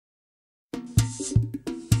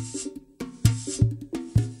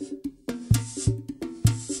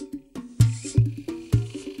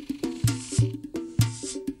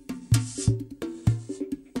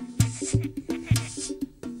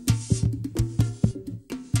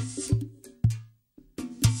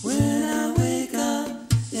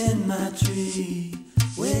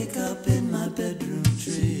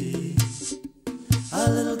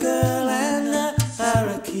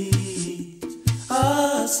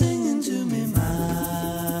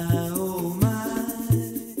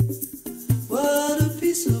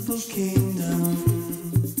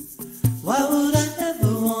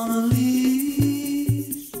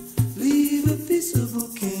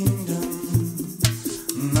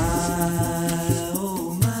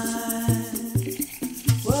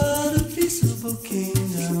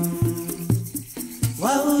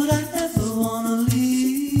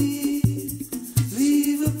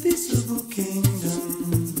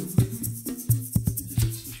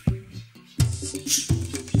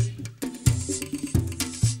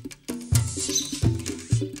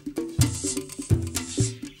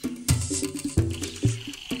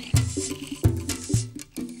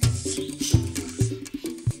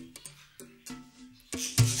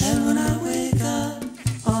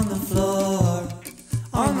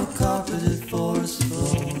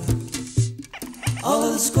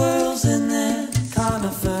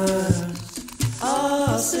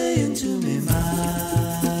saying to me, my,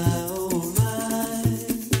 oh my,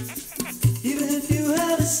 even if you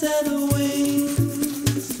had a set of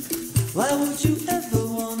wings, why would you ever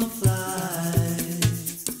wanna fly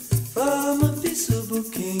from a peaceable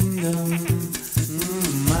kingdom?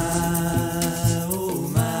 My, oh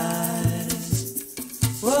my,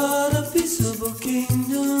 what a peaceable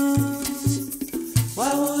kingdom.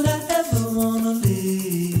 Why would I ever wanna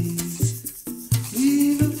leave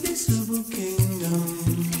a peaceable kingdom?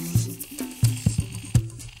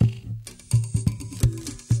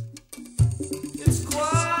 It's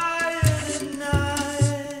quiet at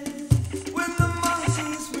night when the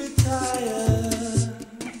monkeys retire,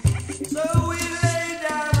 so we lay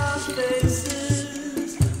down our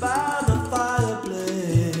faces by the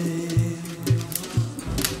fireplace.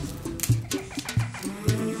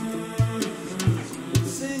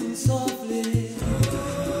 Sing softly,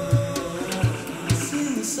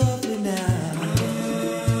 sing softly now.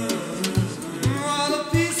 What a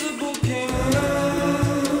peaceable kingdom.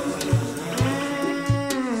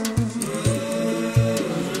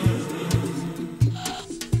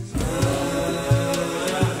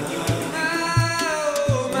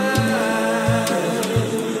 Oh my,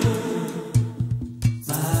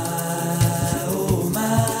 oh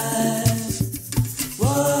my,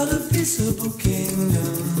 what a peaceable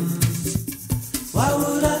kingdom. Why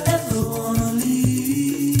would I ever wanna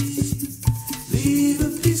leave a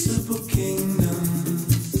peaceable kingdom?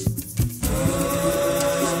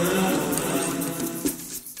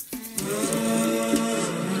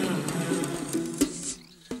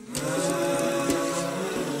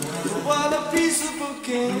 What a peaceable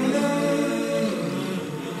kingdom,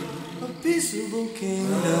 a peaceable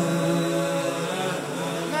kingdom.